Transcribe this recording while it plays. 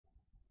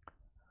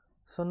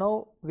So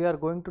now we are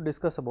going to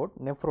discuss about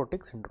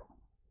nephrotic syndrome.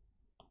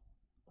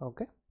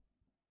 Okay.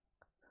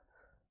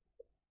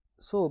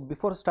 So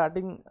before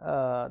starting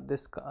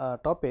this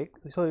topic,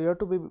 so you have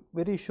to be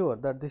very sure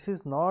that this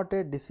is not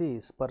a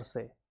disease per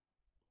se,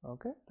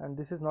 okay, and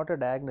this is not a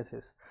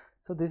diagnosis.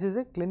 So this is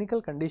a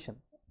clinical condition.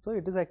 So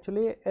it is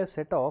actually a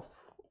set of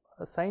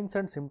signs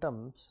and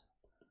symptoms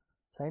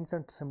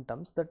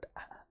that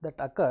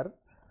occur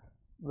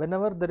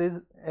whenever there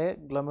is a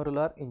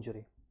glomerular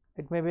injury.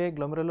 It may be a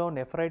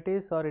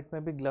glomerulonephritis or it may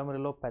be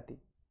glomerulopathy.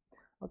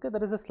 Okay,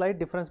 there is a slight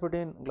difference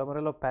between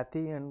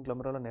glomerulopathy and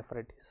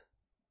glomerulonephritis.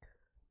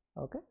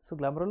 Okay, so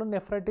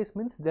glomerulonephritis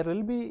means there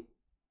will be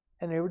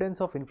an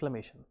evidence of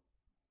inflammation,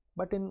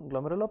 but in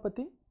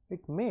glomerulopathy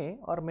it may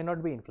or may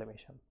not be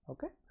inflammation.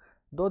 Okay,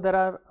 though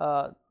there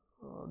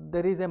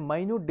is a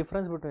minute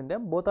difference between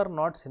them, both are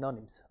not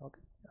synonyms.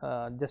 Okay,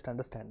 just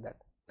understand that.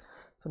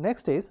 So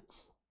next is,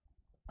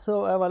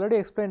 so I have already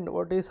explained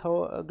what is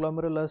how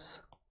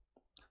glomerulus,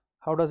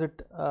 how does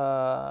it,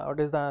 what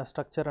is the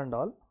structure and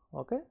all.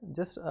 Okay,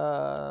 just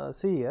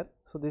see here.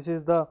 So this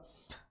is the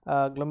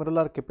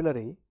glomerular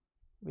capillary,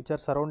 which are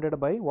surrounded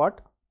by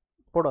what?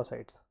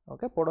 Podocytes.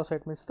 Okay,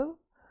 podocyte means the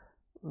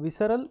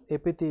visceral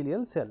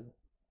epithelial cell.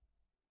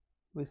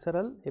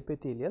 Visceral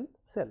epithelial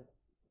cell.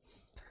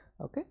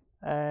 Okay,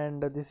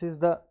 and this is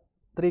the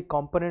three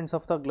components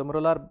of the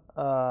glomerular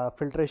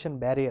filtration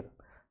barrier,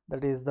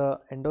 that is the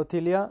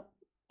endothelia,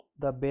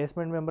 the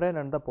basement membrane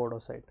and the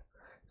podocyte.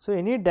 So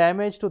any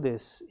damage to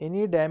this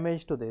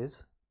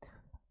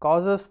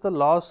causes the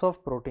loss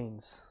of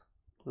proteins.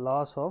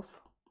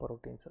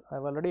 I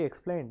have already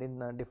explained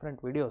in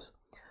different videos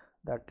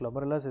that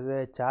glomerulus is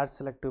a charge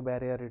selective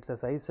barrier, it's a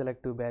size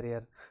selective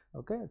barrier.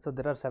 Okay, so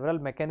there are several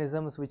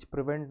mechanisms which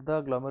prevent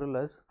the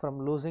glomerulus from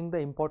losing the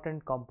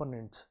important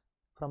components,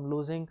 from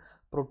losing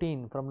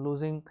protein, from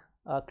losing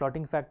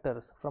clotting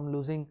factors, from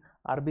losing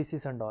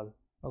RBCs and all.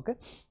 Okay,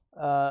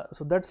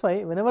 so that's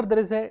why whenever there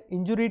is a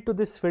injury to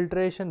this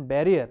filtration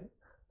barrier,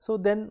 so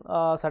then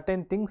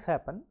certain things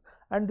happen,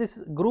 and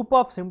this group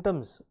of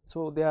symptoms,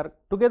 so they are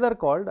together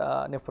called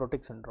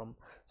nephrotic syndrome.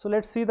 So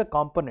let's see the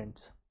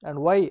components and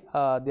why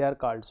they are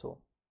called so.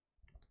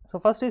 So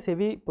first is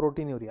heavy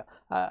proteinuria.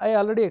 I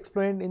already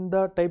explained in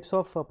the types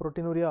of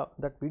proteinuria,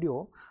 that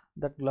video,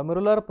 that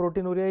glomerular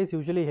proteinuria is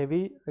usually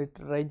heavy. It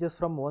ranges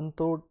from 1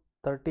 to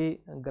 30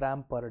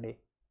 gram per day.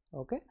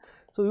 Okay,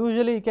 so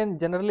usually you can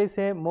generally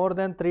say more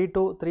than 3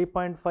 to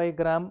 3.5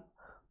 gram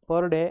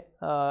per day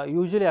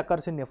usually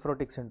occurs in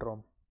nephrotic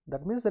syndrome.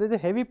 That means there is a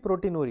heavy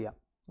proteinuria.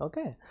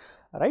 Okay,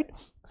 right.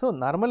 So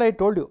normally I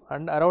told you,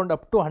 and around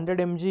up to 100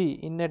 mg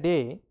in a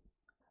day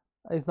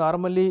is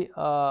normally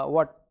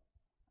what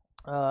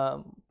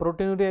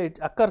proteinuria, it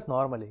occurs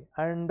normally,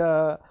 and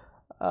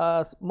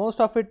most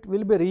of it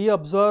will be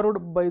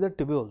reabsorbed by the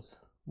tubules.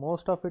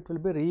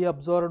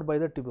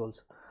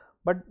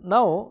 But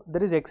now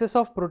there is excess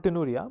of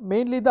proteinuria,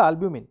 mainly the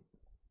albumin.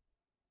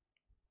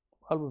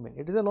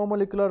 It is a low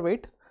molecular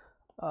weight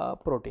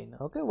protein.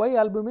 Okay, why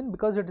albumin?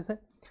 Because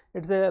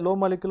it's a low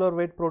molecular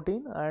weight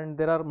protein, and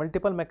there are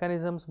multiple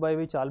mechanisms by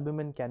which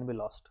albumin can be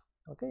lost.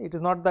 Okay, it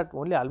is not that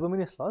only albumin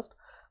is lost,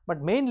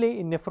 but mainly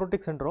in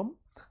nephrotic syndrome,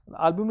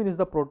 albumin is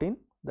the protein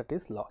that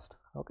is lost.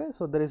 Okay,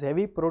 so there is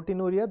heavy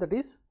proteinuria, that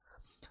is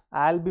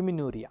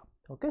albuminuria.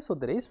 Okay, so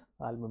there is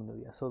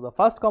albuminuria. So the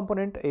first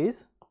component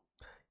is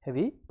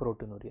heavy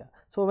proteinuria.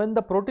 So when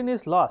the protein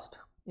is lost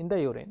in the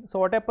urine, so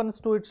what happens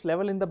to its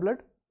level in the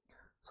blood?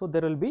 So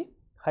there will be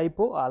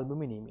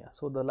hypoalbuminemia.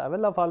 So the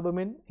level of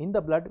albumin in the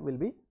blood will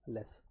be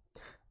less.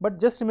 But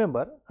just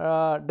remember,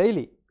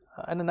 daily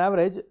on an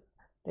average,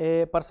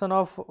 a person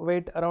of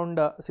weight around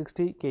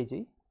 60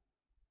 kg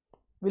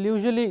will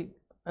usually,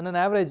 on an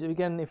average,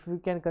 if we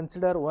can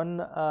consider 1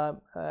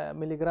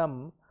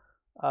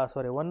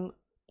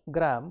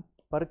 gram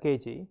per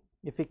kg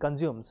if he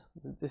consumes.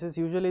 This is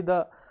usually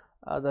the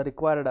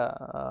required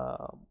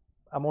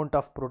amount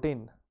of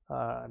protein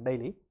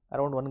daily,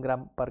 around 1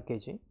 gram per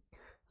kg.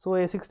 So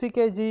a 60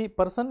 kg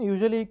person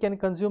usually can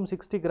consume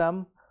 60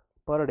 gram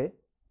per day,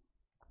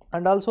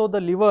 and also the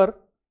liver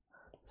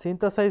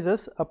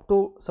synthesizes up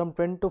to some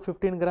 10 to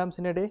 15 grams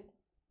in a day.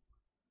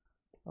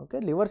 Okay,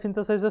 liver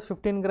synthesizes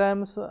 15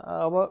 grams,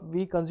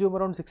 we consume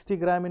around 60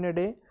 gram in a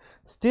day.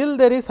 Still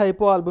there is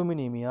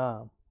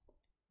hypoalbuminemia.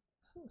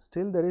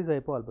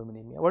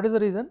 What is the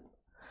reason?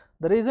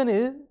 The reason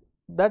is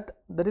that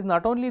there is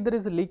not only there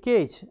is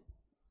leakage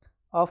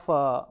of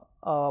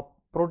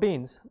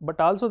proteins, but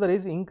also there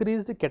is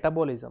increased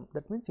catabolism,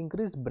 that means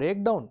increased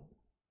breakdown.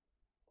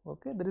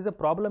 Okay, there is a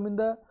problem in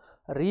the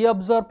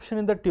reabsorption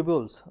in the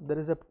tubules.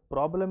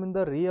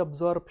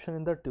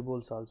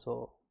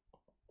 Also.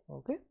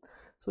 Okay,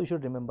 so you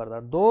should remember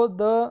that. Though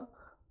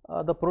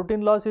the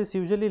protein loss is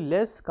usually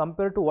less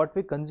compared to what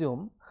we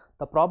consume,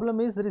 the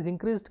problem is there is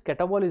increased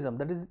catabolism,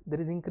 that is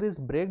there is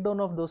increased breakdown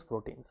of those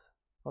proteins.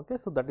 Okay,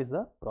 so that is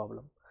the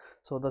problem.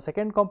 So the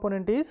second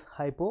component is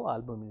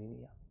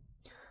hypoalbuminemia.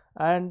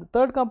 And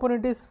third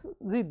component is,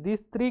 see,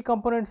 these three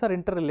components are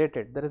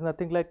interrelated. There is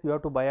nothing like you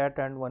have to buy it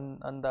and one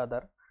and the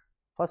other.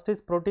 First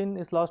is protein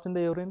is lost in the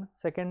urine,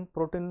 second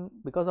protein,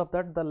 because of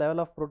that the level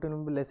of protein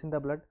will be less in the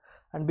blood,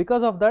 and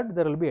because of that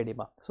there will be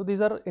edema. So these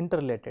are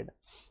interrelated.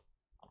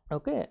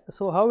 Okay,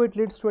 so how it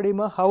leads to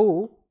edema?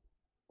 How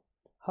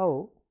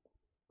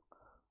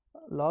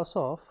loss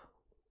of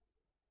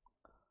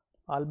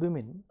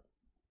albumin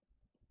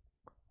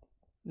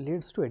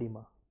leads to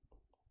edema.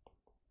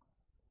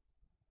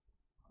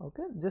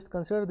 Okay, just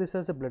consider this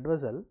as a blood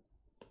vessel.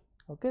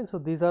 Okay, so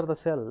these are the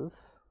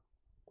cells.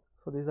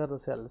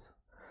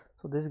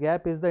 So this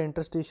gap is the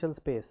interstitial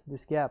space.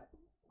 This gap,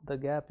 the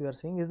gap you are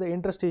seeing is the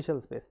interstitial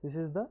space. This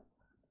is the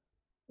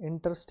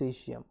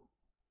interstitium.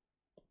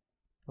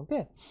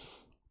 Okay,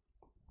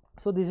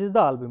 so this is the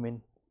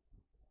albumin.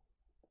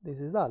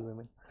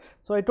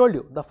 So I told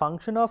you the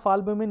function of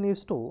albumin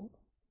is to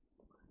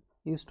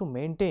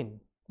maintain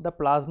the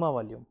plasma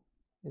volume.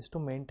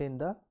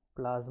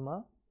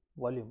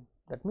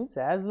 That means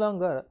as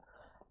long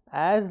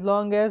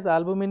as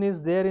albumin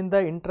is there in the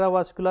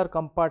intravascular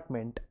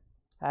compartment,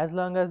 as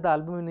long as the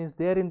albumin is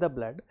there in the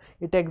blood,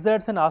 it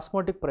exerts an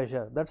osmotic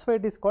pressure. That's why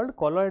it is called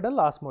colloidal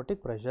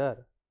osmotic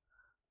pressure.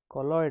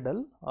 Okay,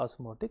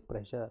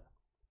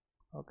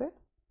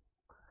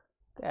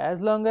 as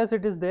long as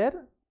it is there,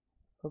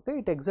 okay,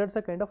 it exerts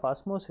a kind of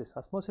osmosis.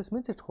 Osmosis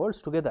means it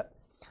holds together.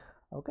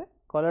 Okay,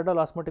 colloidal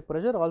osmotic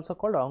pressure, also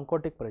called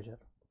oncotic pressure.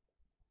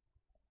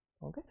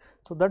 Okay,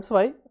 so that's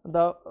why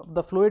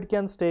the fluid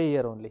can stay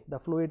here only.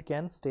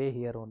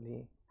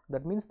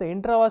 That means the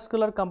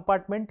intravascular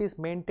compartment is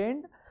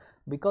maintained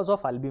because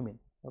of albumin.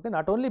 Okay,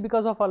 not only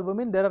because of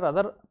albumin, there are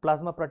other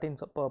plasma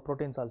proteins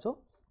also,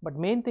 but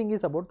main thing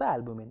is about the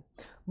albumin.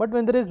 But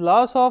when there is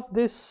loss of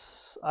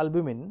this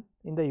albumin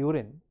in the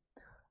urine,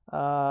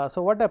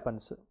 so what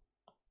happens?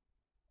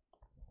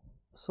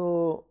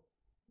 So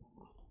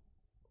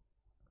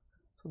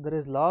there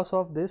is loss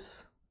of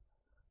this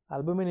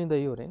albumin in the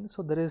urine,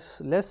 so there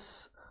is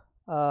less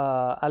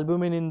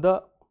albumin in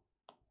the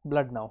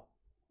blood now.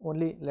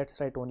 Only, let's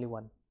write only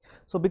one.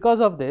 So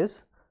because of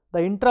this, the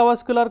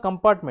intravascular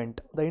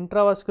compartment,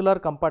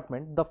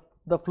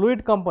 the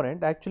fluid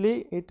component,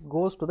 actually it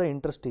goes to the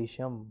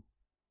interstitium.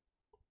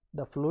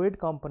 Okay,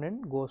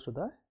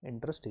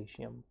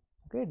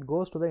 it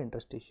goes to the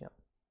interstitium.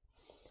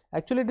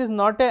 Actually, it is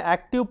not an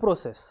active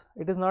process.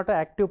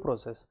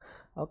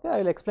 Okay, I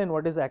will explain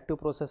what is active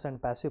process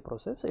and passive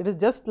process. It is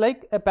just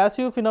like a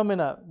passive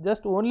phenomena.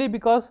 Just only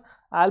because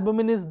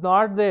albumin is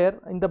not there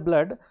in the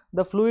blood,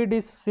 the fluid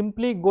is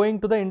simply going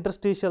to the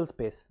interstitial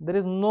space. There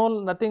is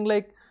nothing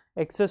like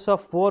excess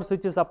of force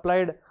which is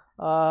applied,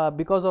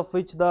 because of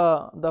which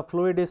the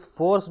fluid is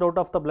forced out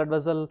of the blood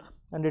vessel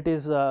and it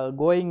is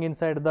going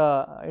inside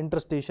the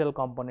interstitial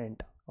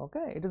component.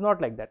 Okay, it is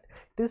not like that.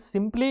 It is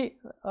simply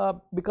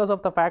because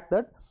of the fact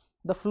that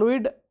the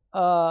fluid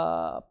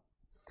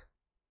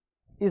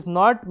is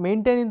not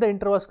maintained in the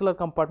intravascular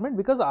compartment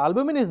because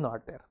albumin is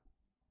not there.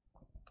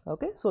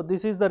 Okay, so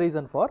this is the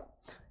reason for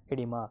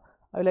edema.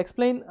 I will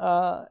explain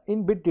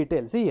in bit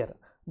detail. See here,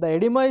 the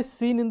edema is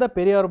seen in the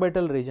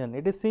periorbital region.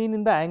 It is seen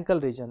in the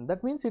ankle region.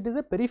 That means it is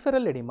a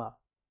peripheral edema.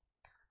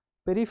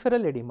 Where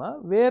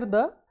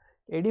the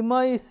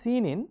edema is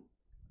seen in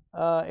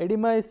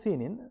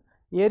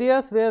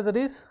areas where there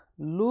is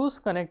loose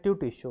connective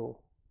tissue.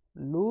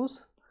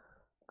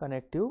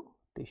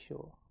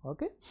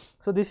 Okay,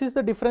 so this is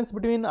the difference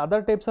between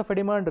other types of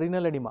edema and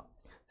renal edema.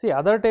 See,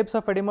 other types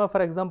of edema,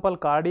 for example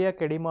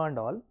cardiac edema and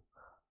all,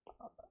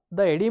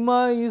 the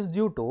edema is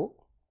due to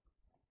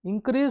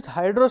increased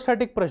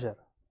hydrostatic pressure.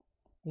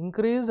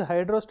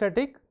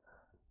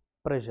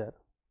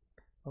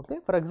 Okay,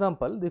 for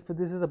example, if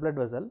this is a blood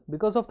vessel,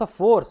 because of the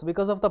force,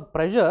 because of the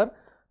pressure,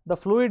 the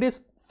fluid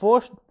is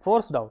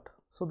forced out.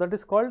 So that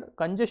is called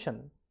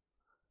congestion.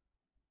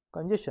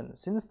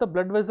 Since the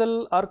blood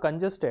vessel are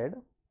congested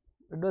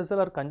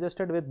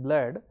with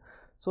blood,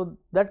 so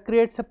that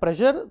creates a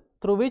pressure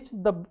through which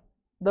the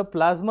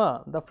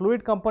plasma, the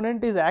fluid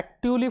component, is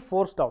actively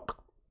forced out.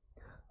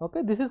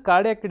 Okay, this is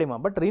cardiac edema,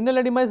 but renal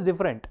edema is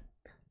different.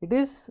 It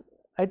is,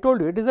 I told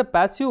you, it is a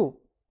passive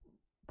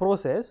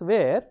process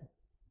where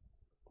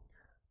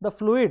the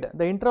fluid,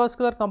 the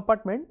intravascular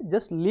compartment,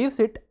 just leaves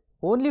it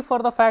only for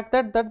the fact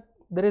that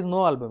there is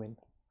no albumin.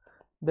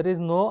 And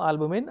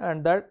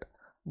that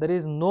there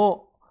is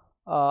no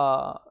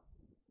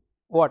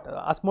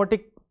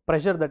osmotic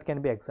pressure that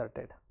can be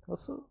exerted.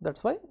 So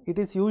that's why it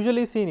is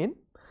usually seen in,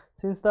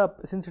 since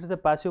it is a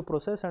passive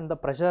process and the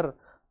pressure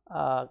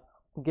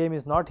game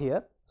is not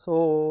here,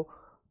 so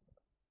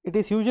it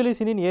is usually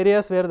seen in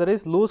areas where there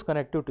is loose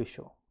connective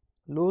tissue.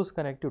 Where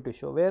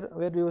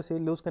do you see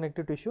loose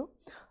connective tissue?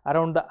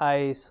 Around the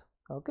eyes.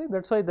 Okay,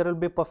 that's why there will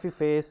be puffy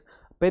face,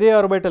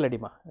 periorbital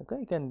edema.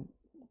 Okay, you can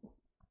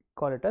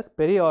call it as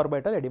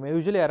periorbital edema,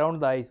 usually around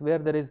the eyes where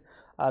there is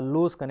a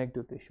loose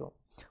connective tissue.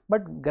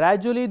 But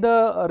gradually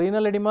the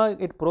renal edema,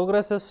 it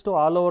progresses to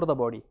all over the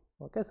body.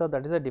 Okay, so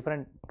that is a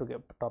different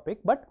topic.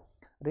 But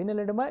renal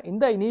edema in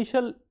the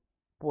initial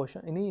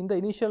portion, in the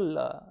initial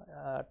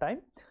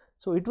time,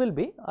 so it will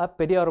be a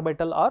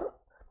periorbital or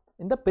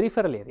in the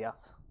peripheral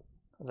areas,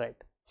 right?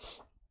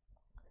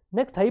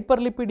 Next,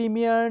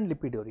 hyperlipidemia and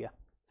lipiduria.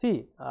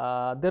 See,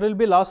 there will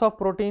be loss of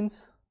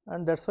proteins,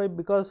 and that's why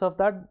because of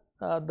that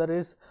there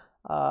is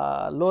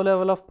low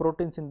level of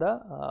proteins in the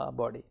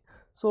body.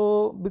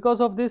 So because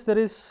of this there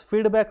is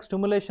feedback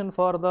stimulation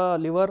for the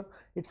liver.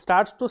 It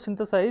starts to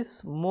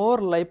synthesize more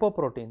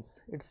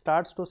lipoproteins.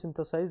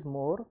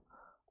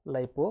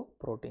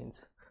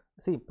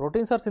 See,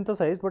 proteins are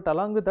synthesized, but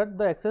along with that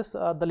the excess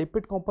the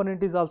lipid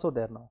component is also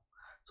there now.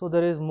 So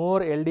there is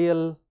more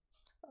LDL,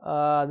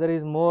 there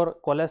is more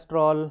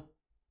cholesterol,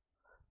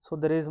 so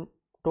there is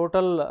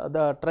total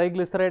the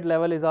triglyceride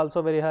level is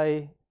also very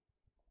high.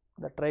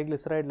 The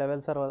triglyceride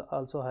levels are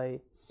also high,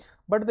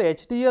 but the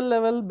HDL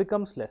level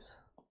becomes less.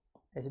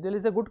 HDL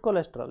is a good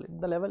cholesterol,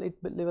 the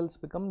levels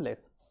become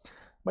less.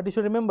 But you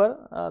should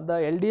remember the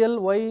LDL,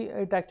 why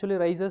it actually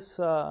rises,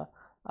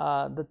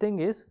 the thing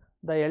is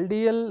the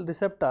LDL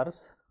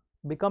receptors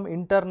become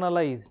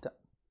internalized.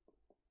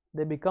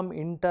 They become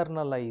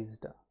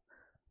internalized.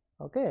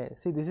 Okay,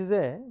 see, this is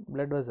a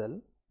blood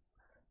vessel.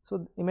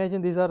 So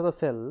imagine these are the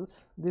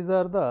cells, these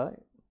are the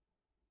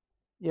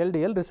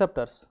LDL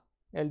receptors,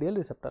 and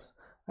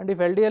if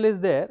LDL is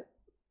there,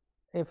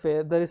 if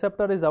the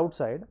receptor is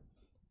outside,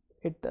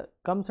 it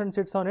comes and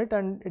sits on it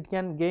and it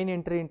can gain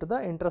entry into the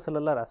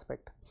intracellular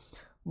aspect.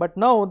 But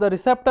now the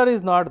receptor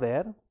is not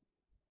there.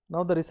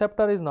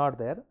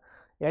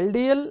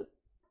 LDL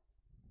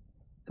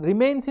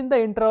remains in the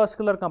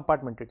intravascular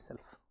compartment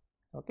itself.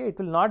 Okay, it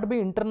will not be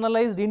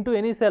internalized into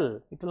any cell,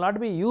 it will not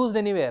be used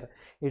anywhere.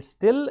 It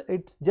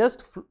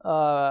just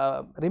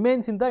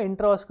remains in the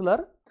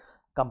intravascular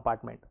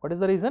compartment. What is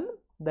the reason?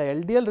 The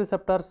LDL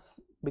receptors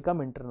become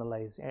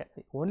internalized.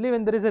 Only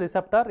when there is a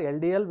receptor,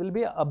 LDL will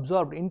be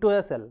absorbed into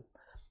a cell.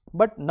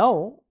 But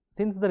now,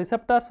 since the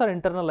receptors are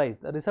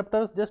internalized, the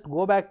receptors just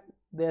go back,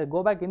 they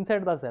go back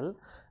inside the cell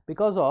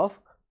because of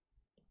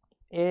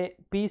a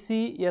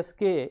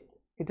PCSK.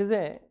 It is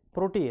a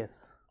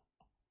protease.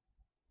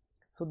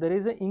 So there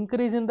is an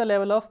increase in the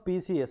level of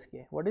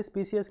PCSK. What is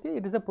PCSK?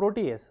 It is a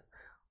protease.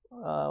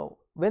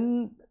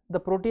 When the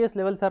protease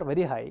levels are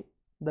very high,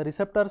 the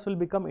receptors will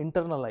become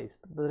internalized.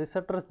 The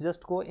receptors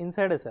just go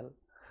inside a cell.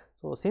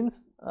 So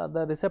since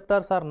the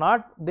receptors are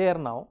not there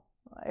now,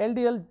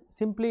 LDL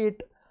simply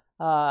it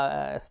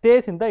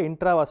stays in the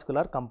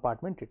intravascular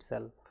compartment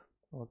itself.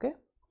 Okay,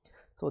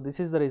 so this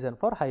is the reason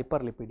for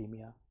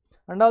hyperlipidemia.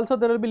 And also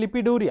there will be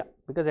lipiduria,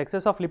 because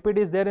excess of lipid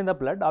is there in the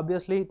blood.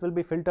 Obviously it will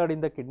be filtered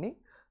in the kidney,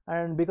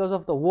 and because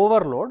of the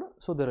overload,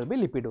 so there will be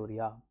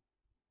lipiduria.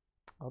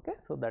 Okay,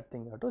 so that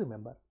thing you have to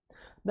remember.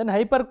 Then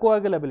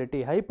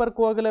hypercoagulability.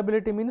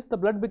 Hypercoagulability means the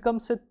blood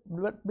becomes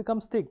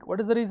thick. What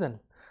is the reason?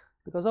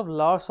 Because of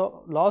loss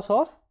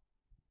of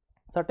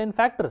certain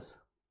factors.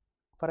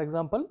 For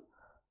example,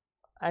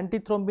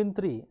 antithrombin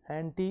 3,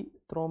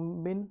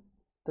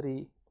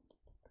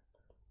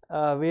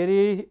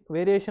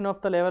 variation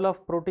of the level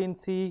of protein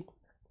C,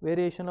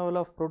 variation level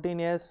of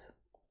protein S,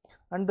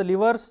 and the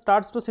liver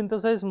starts to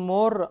synthesize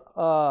more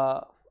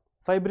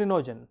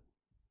fibrinogen.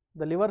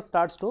 The liver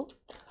starts to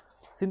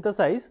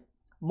synthesize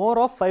more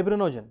of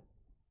fibrinogen.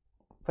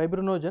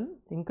 Fibrinogen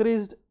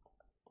increased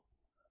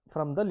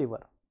from the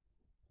liver,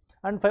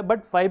 and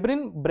but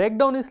fibrin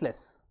breakdown is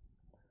less.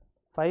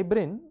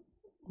 Fibrin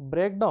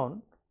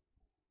breakdown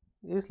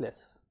is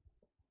less.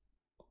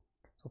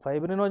 So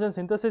fibrinogen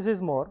synthesis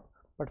is more,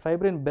 but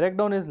fibrin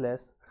breakdown is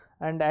less,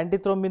 and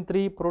antithrombin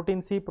 3,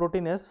 protein C,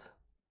 protein S,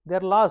 they are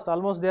lost,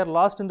 almost they are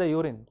lost in the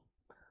urine.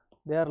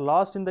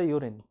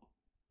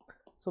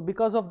 So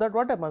because of that,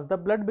 what happens? The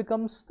blood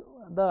becomes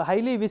the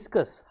highly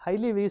viscous,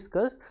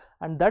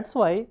 and that's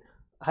why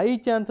high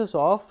chances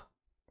of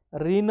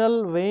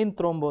renal vein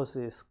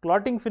thrombosis,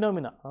 clotting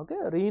phenomena. Okay,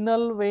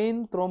 renal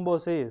vein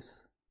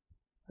thrombosis.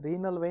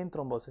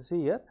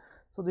 See here.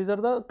 So these are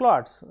the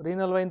clots: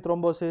 renal vein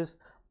thrombosis,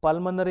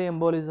 pulmonary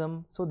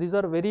embolism. So these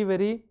are very,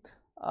 very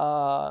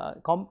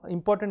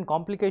important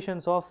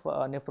complications of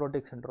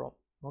nephrotic syndrome.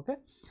 Okay,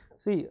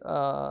 see,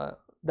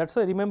 that's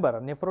why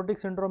remember, nephrotic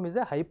syndrome is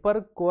a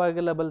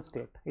hypercoagulable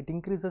state. It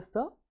increases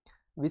the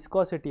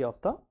viscosity of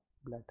the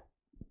blood.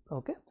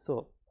 Okay,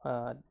 so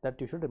that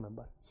you should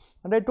remember.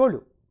 And I told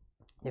you,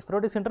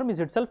 nephrotic syndrome is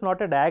itself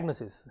not a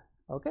diagnosis.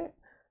 Okay,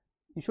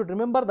 you should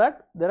remember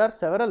that there are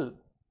several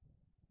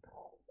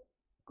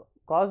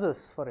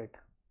causes for it.